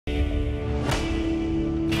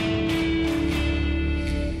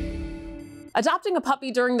Adopting a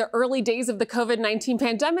puppy during the early days of the COVID-19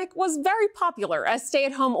 pandemic was very popular as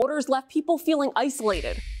stay-at-home orders left people feeling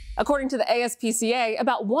isolated. According to the ASPCA,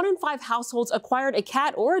 about 1 in 5 households acquired a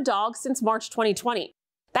cat or a dog since March 2020.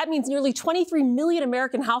 That means nearly 23 million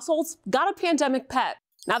American households got a pandemic pet.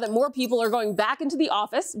 Now that more people are going back into the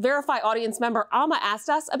office, Verify audience member Amma asked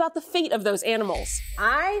us about the fate of those animals.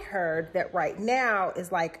 I heard that right now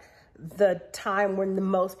is like the time when the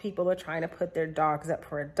most people are trying to put their dogs up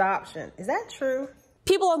for adoption. Is that true?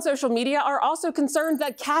 People on social media are also concerned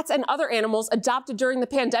that cats and other animals adopted during the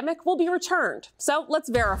pandemic will be returned. So let's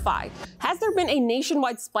verify. Has there been a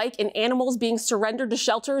nationwide spike in animals being surrendered to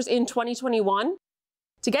shelters in 2021?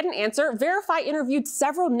 To get an answer, Verify interviewed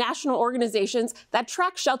several national organizations that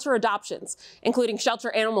track shelter adoptions, including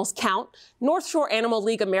Shelter Animals Count, North Shore Animal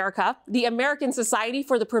League America, the American Society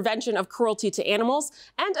for the Prevention of Cruelty to Animals,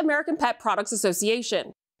 and American Pet Products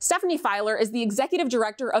Association. Stephanie Filer is the executive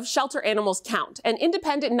director of Shelter Animals Count, an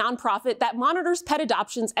independent nonprofit that monitors pet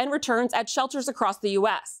adoptions and returns at shelters across the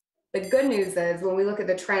U.S. The good news is when we look at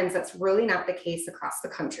the trends, that's really not the case across the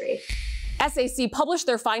country. SAC published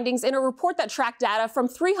their findings in a report that tracked data from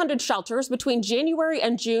 300 shelters between January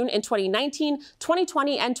and June in 2019,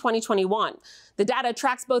 2020, and 2021. The data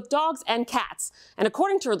tracks both dogs and cats. And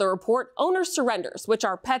according to the report, owner surrenders, which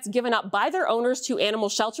are pets given up by their owners to animal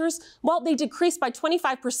shelters, well, they decreased by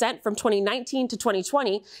 25% from 2019 to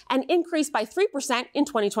 2020 and increased by 3% in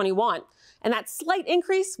 2021. And that slight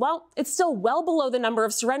increase, well, it's still well below the number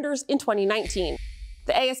of surrenders in 2019.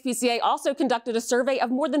 The ASPCA also conducted a survey of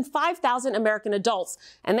more than 5,000 American adults,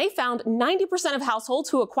 and they found 90% of households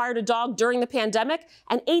who acquired a dog during the pandemic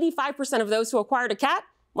and 85% of those who acquired a cat,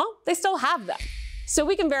 well, they still have them. So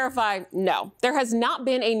we can verify, no, there has not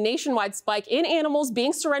been a nationwide spike in animals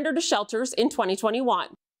being surrendered to shelters in 2021.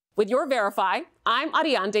 With your Verify, I'm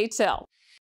Ariande Till.